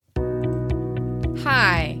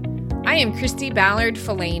I am Christy Ballard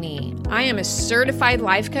Falani. I am a certified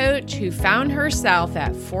life coach who found herself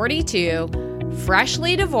at 42,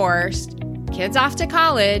 freshly divorced, kids off to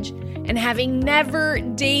college, and having never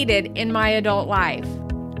dated in my adult life.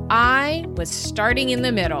 I was starting in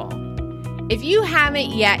the middle. If you haven't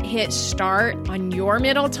yet hit start on your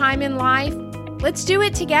middle time in life, let's do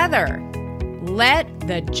it together. Let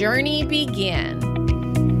the journey begin.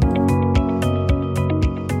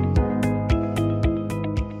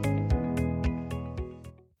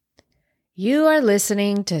 You are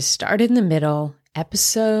listening to Start in the Middle,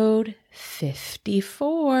 episode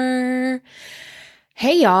 54.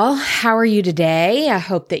 Hey y'all, how are you today? I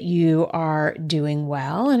hope that you are doing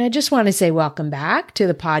well. And I just want to say welcome back to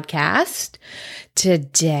the podcast.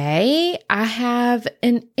 Today, I have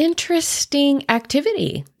an interesting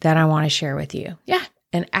activity that I want to share with you. Yeah,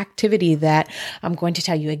 an activity that I'm going to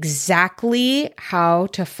tell you exactly how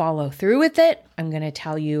to follow through with it. I'm going to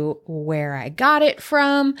tell you where I got it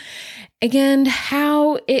from and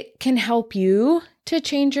how it can help you to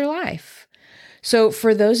change your life. So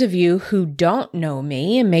for those of you who don't know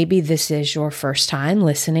me, and maybe this is your first time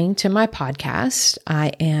listening to my podcast,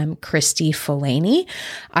 I am Christy Falani.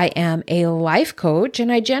 I am a life coach,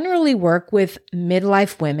 and I generally work with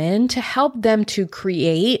midlife women to help them to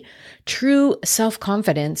create true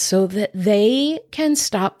self-confidence so that they can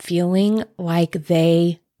stop feeling like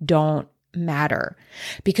they don't matter.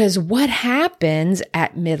 Because what happens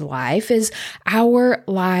at midlife is our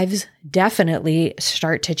lives definitely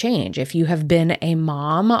start to change. If you have been a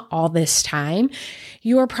mom all this time,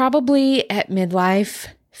 you are probably at midlife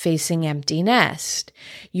facing empty nest.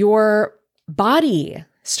 Your body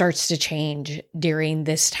starts to change during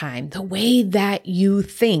this time. The way that you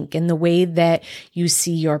think and the way that you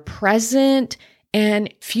see your present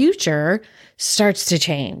and future starts to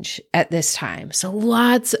change at this time. So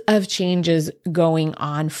lots of changes going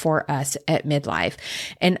on for us at midlife.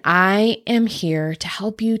 And I am here to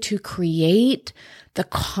help you to create the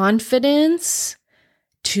confidence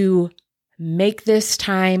to make this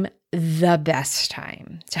time the best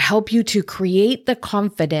time, to help you to create the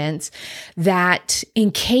confidence that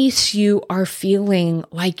in case you are feeling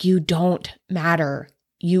like you don't matter,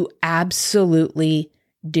 you absolutely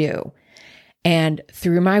do. And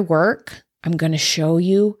through my work, I'm going to show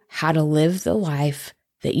you how to live the life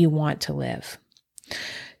that you want to live.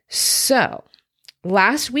 So,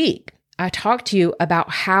 last week, I talked to you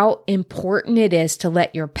about how important it is to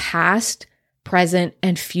let your past, present,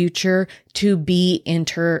 and future to be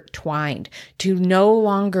intertwined, to no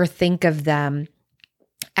longer think of them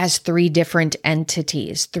as three different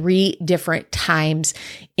entities, three different times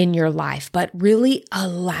in your life, but really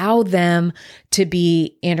allow them to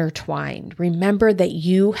be intertwined. Remember that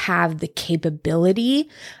you have the capability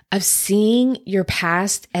of seeing your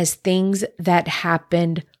past as things that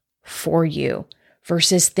happened for you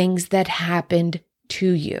versus things that happened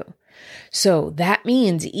to you. So that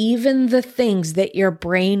means even the things that your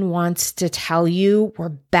brain wants to tell you were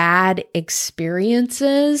bad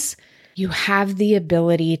experiences, you have the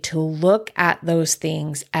ability to look at those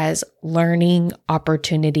things as learning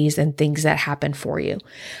opportunities and things that happen for you.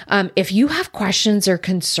 If you have questions or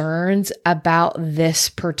concerns about this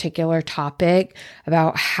particular topic,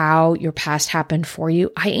 about how your past happened for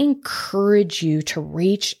you, I encourage you to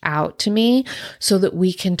reach out to me so that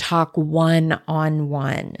we can talk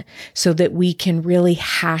one-on-one, so that we can really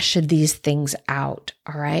hash these things out.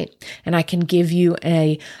 All right. And I can give you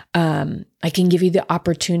the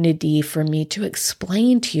opportunity for me to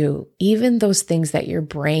explain to you even those things that your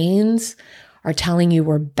brains are telling you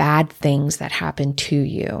were bad things that happened to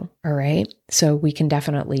you. All right. So we can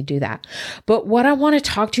definitely do that. But what I want to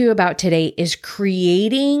talk to you about today is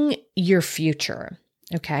creating your future.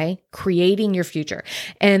 Okay. Creating your future.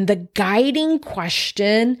 And the guiding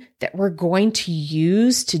question that we're going to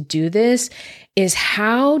use to do this is,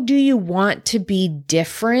 how do you want to be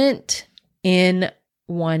different in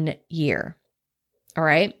 1 year? All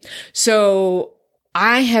right. So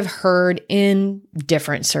I have heard in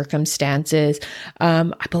different circumstances,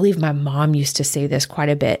 I believe my mom used to say this quite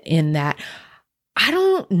a bit, in that I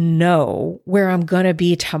don't know where I'm going to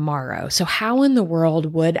be tomorrow. So how in the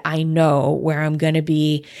world would I know where I'm going to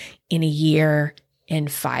be in a year, in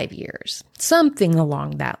 5 years? Something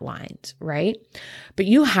along that lines, right? But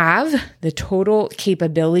you have the total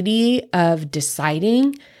capability of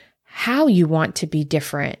deciding how you want to be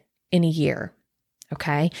different in a year,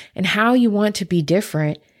 okay? And how you want to be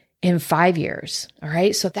different in 5 years. All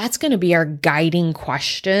right. So that's going to be our guiding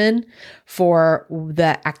question for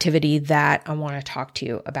the activity that I want to talk to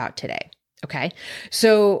you about today. Okay.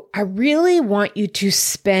 So I really want you to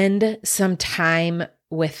spend some time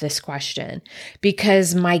with this question,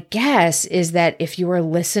 because my guess is that if you are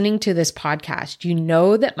listening to this podcast, you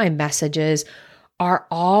know that my messages are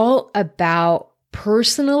all about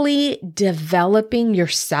personally developing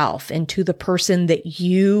yourself into the person that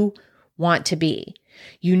you want to be.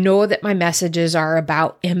 You know that my messages are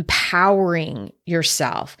about empowering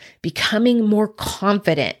yourself, becoming more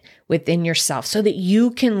confident within yourself so that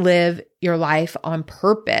you can live your life on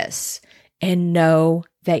purpose and know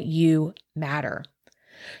that you matter.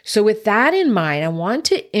 So with that in mind, I want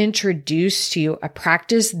to introduce to you a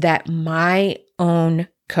practice that my own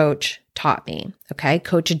coach taught me. Okay.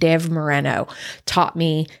 Coach Dave Moreno taught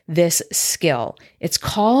me this skill. It's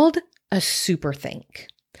called a super think.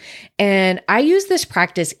 And I use this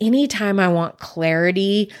practice anytime I want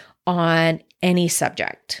clarity on any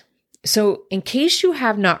subject. So in case you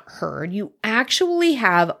have not heard, you actually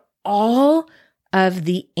have all of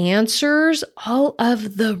the answers, all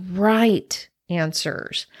of the right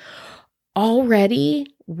answers already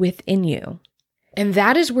within you. And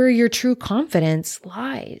that is where your true confidence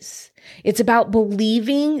lies. It's about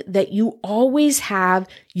believing that you always have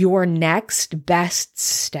your next best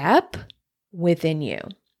step within you.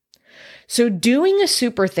 So doing a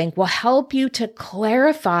super think will help you to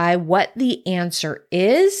clarify what the answer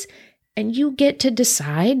is, and you get to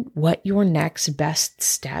decide what your next best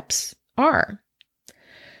steps are.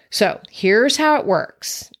 So here's how it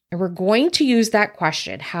works. And we're going to use that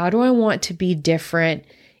question. How do I want to be different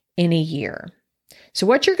in a year? So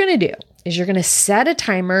what you're going to do is you're going to set a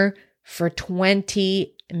timer for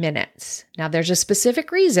 20 minutes. Now, there's a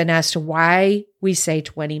specific reason as to why we say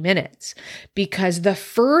 20 minutes, because the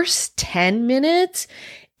first 10 minutes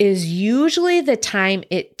is usually the time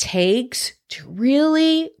it takes to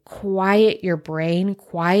really quiet your brain,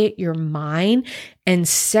 quiet your mind, and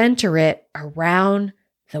center it around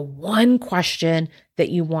the one question that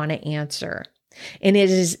you want to answer. And it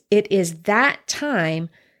is that time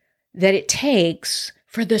that it takes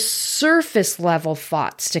for the surface level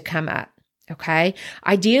thoughts to come up. Okay.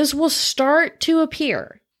 Ideas will start to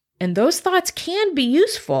appear, and those thoughts can be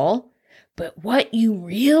useful, but what you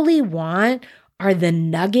really want are the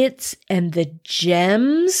nuggets and the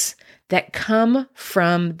gems that come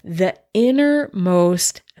from the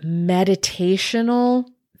innermost meditational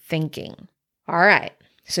thinking. All right.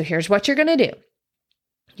 So here's what you're going to do.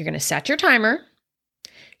 You're going to set your timer.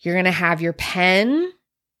 You're going to have your pen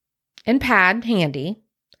and pad handy.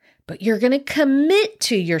 But you're going to commit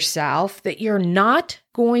to yourself that you're not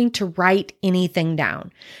going to write anything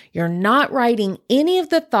down. You're not writing any of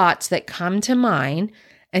the thoughts that come to mind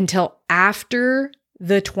until after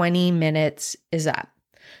the 20 minutes is up.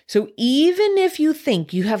 So even if you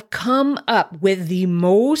think you have come up with the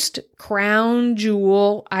most crown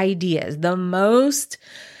jewel ideas, the most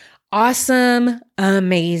awesome,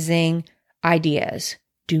 amazing ideas,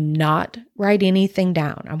 do not write anything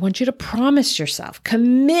down. I want you to promise yourself,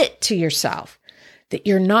 commit to yourself that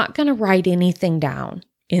you're not going to write anything down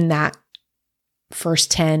in that first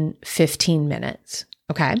 10, 15 minutes.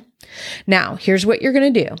 Okay. Now, here's what you're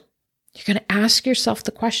going to do. You're going to ask yourself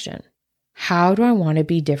the question, how do I want to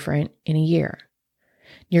be different in a year?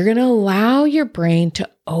 You're going to allow your brain to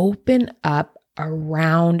open up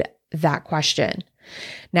around that question.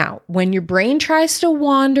 Now, when your brain tries to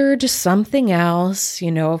wander to something else,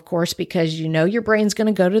 of course, because your brain's going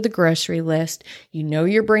to go to the grocery list,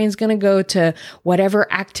 your brain's going to go to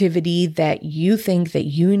whatever activity that you think that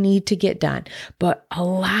you need to get done, but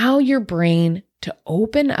allow your brain to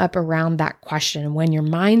open up around that question. And when your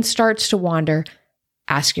mind starts to wander,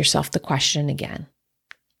 ask yourself the question again.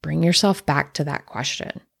 Bring yourself back to that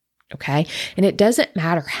question. Okay. And it doesn't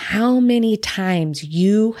matter how many times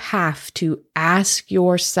you have to ask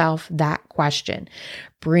yourself that question.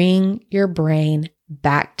 Bring your brain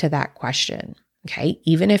back to that question. Okay.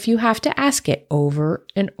 Even if you have to ask it over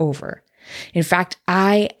and over. In fact,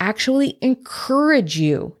 I actually encourage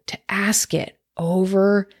you to ask it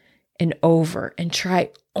over and over and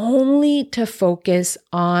try only to focus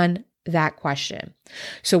on that question.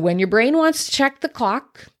 So when your brain wants to check the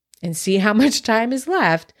clock and see how much time is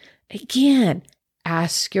left, again,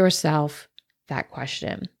 ask yourself that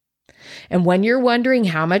question. And when you're wondering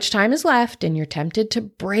how much time is left and you're tempted to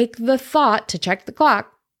break the thought to check the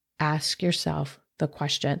clock, ask yourself the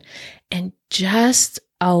question and just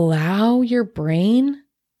allow your brain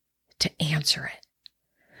to answer it.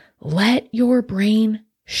 Let your brain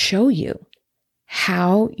show you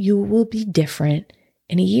how you will be different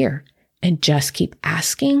in a year, and just keep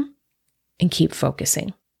asking and keep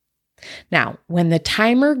focusing. Now, when the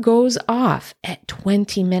timer goes off at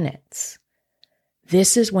 20 minutes,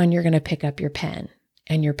 this is when you're going to pick up your pen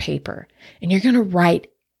and your paper, and you're going to write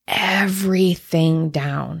everything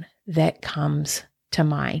down that comes to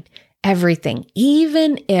mind. Everything.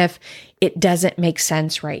 Even if it doesn't make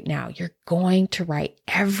sense right now, you're going to write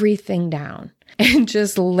everything down and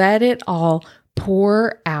just let it all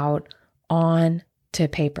pour out onto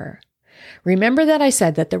paper. Remember that I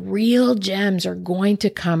said that the real gems are going to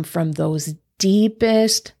come from those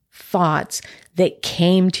deepest thoughts that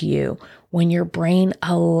came to you when your brain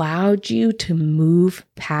allowed you to move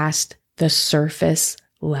past the surface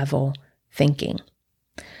level thinking.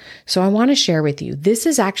 So I want to share with you, this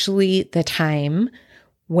is actually the time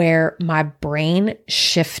where my brain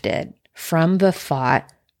shifted from the thought,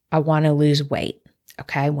 I want to lose weight.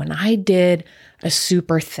 Okay. When I did a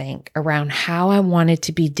super think around how I wanted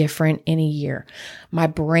to be different in a year, my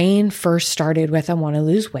brain first started with, I want to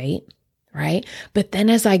lose weight. Right. But then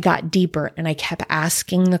as I got deeper and I kept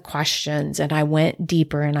asking the questions and I went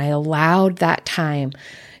deeper and I allowed that time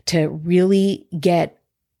to really get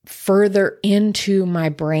further into my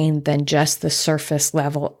brain than just the surface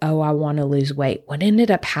level, oh, I want to lose weight. What ended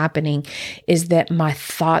up happening is that my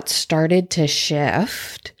thoughts started to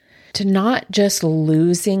shift to not just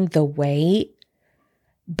losing the weight,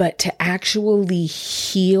 but to actually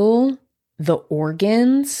heal the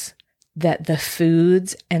organs that the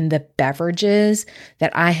foods and the beverages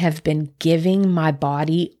that I have been giving my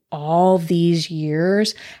body all these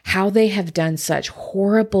years, how they have done such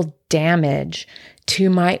horrible damage to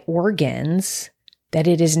my organs that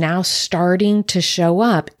it is now starting to show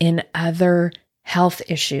up in other health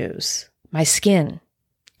issues, my skin,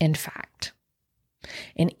 in fact.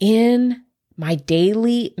 And in my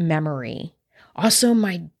daily memory, also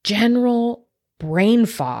my general brain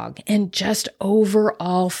fog and just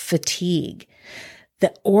overall fatigue,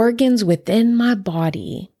 the organs within my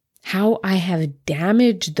body, how I have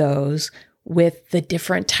damaged those with the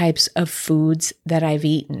different types of foods that I've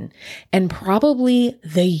eaten, and probably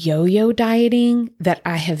the yo-yo dieting that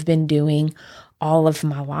I have been doing all of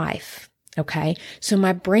my life. Okay. So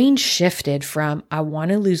my brain shifted from I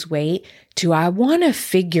want to lose weight to I want to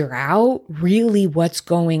figure out really what's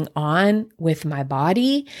going on with my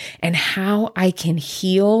body and how I can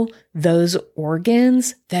heal those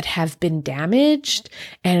organs that have been damaged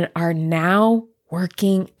and are now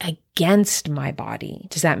working against my body.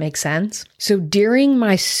 Does that make sense? So during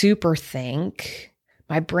my super think,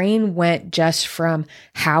 my brain went just from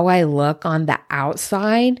how I look on the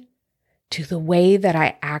outside to the way that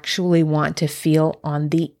I actually want to feel on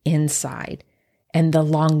the inside and the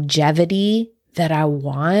longevity that I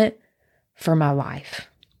want for my life.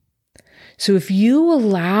 So if you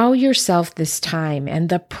allow yourself this time and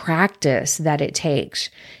the practice that it takes,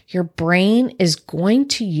 your brain is going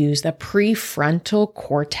to use the prefrontal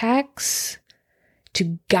cortex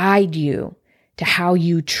to guide you to how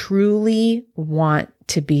you truly want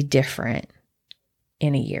to be different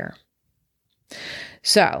in a year.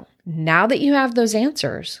 So now that you have those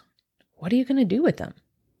answers, what are you going to do with them?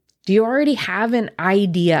 Do you already have an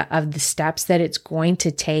idea of the steps that it's going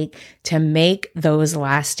to take to make those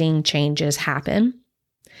lasting changes happen?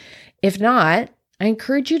 If not, I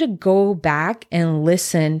encourage you to go back and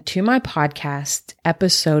listen to my podcast,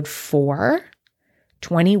 episode 4,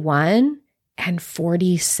 21, and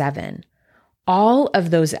 47. All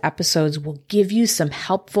of those episodes will give you some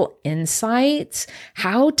helpful insights,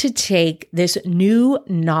 how to take this new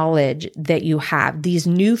knowledge that you have, these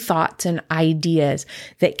new thoughts and ideas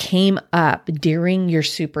that came up during your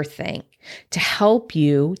super think to help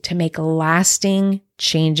you to make lasting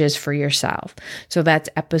changes for yourself. So that's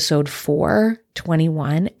episode 4,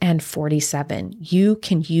 21, and 47. You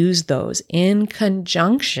can use those in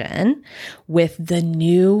conjunction with the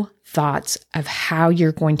new thoughts of how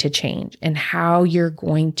you're going to change and how you're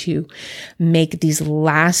going to make these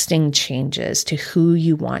lasting changes to who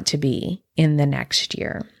you want to be in the next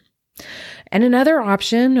year. And another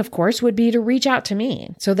option, of course, would be to reach out to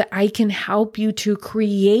me so that I can help you to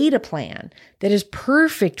create a plan that is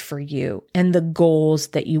perfect for you and the goals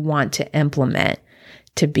that you want to implement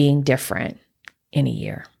to being different in a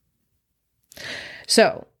year.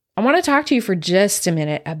 So I want to talk to you for just a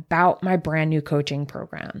minute about my brand new coaching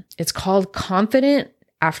program. It's called Confident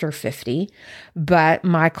After 50, but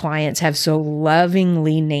my clients have so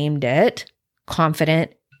lovingly named it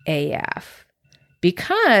Confident AF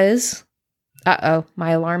because,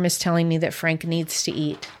 my alarm is telling me that Frank needs to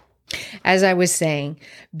eat. As I was saying,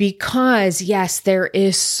 because yes, there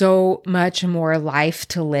is so much more life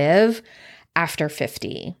to live after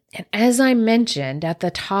 50. And as I mentioned at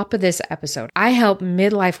the top of this episode, I help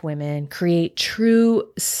midlife women create true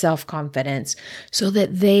self-confidence so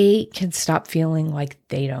that they can stop feeling like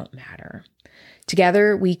they don't matter.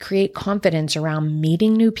 Together, we create confidence around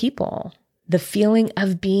meeting new people, the feeling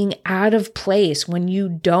of being out of place when you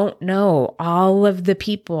don't know all of the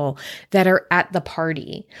people that are at the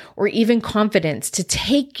party, or even confidence to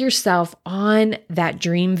take yourself on that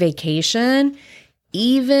dream vacation,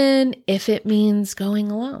 even if it means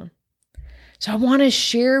going alone. So I want to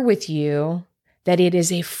share with you that it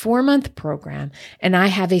is a 4-month program, and I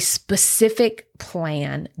have a specific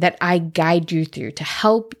plan that I guide you through to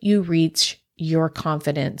help you reach your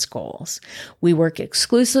confidence goals. We work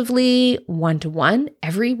exclusively one-to-one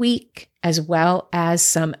every week, as well as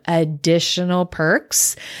some additional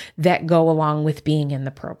perks that go along with being in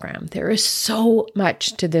the program. There is so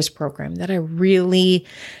much to this program that I really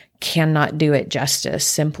cannot do it justice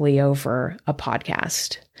simply over a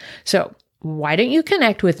podcast. So why don't you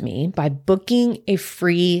connect with me by booking a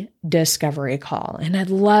free discovery call? And I'd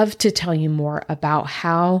love to tell you more about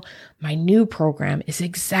how my new program is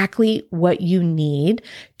exactly what you need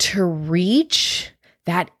to reach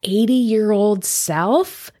that 80-year-old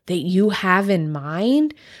self that you have in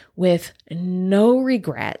mind with no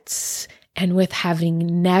regrets and with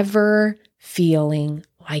having never feeling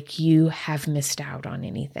like you have missed out on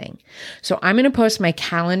anything. So I'm going to post my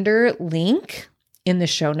calendar link in the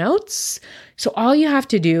show notes. So all you have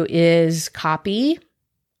to do is copy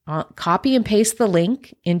and paste the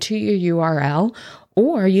link into your URL,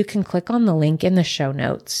 or you can click on the link in the show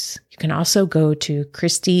notes. You can also go to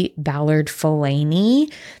Kristi Ballard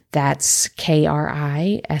Falany. That's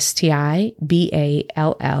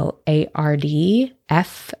KristiBallard,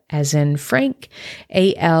 F as in Frank,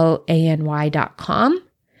 ALANY.com,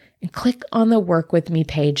 and click on the Work With Me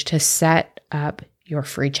page to set up your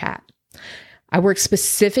free chat. I work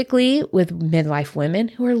specifically with midlife women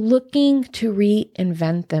who are looking to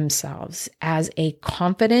reinvent themselves as a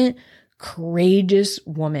confident, courageous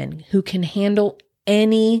woman who can handle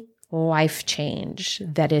any life change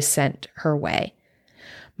that is sent her way.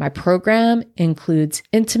 My program includes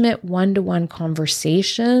intimate one-to-one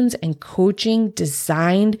conversations and coaching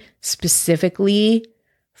designed specifically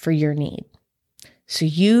for your need. So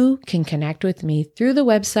you can connect with me through the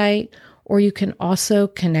website, or you can also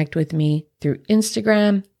connect with me through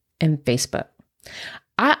Instagram and Facebook.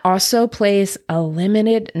 I also place a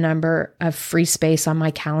limited number of free space on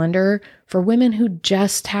my calendar for women who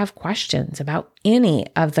just have questions about any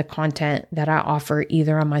of the content that I offer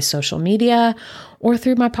either on my social media or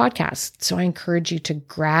through my podcast. So I encourage you to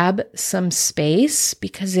grab some space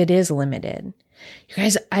because it is limited. You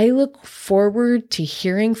guys, I look forward to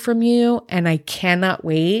hearing from you, and I cannot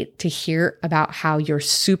wait to hear about how your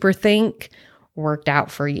super think worked out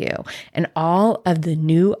for you and all of the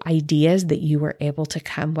new ideas that you were able to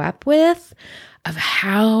come up with of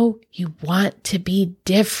how you want to be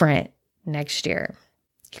different next year.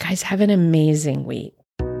 You guys have an amazing week.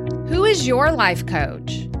 Who is your life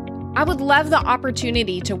coach? I would love the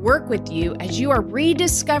opportunity to work with you as you are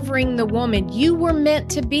rediscovering the woman you were meant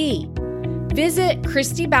to be. Visit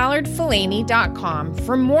KristiBallardFalany.com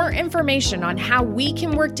for more information on how we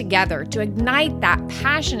can work together to ignite that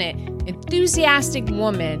passionate, enthusiastic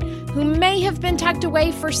woman who may have been tucked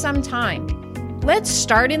away for some time. Let's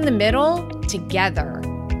start in the middle together.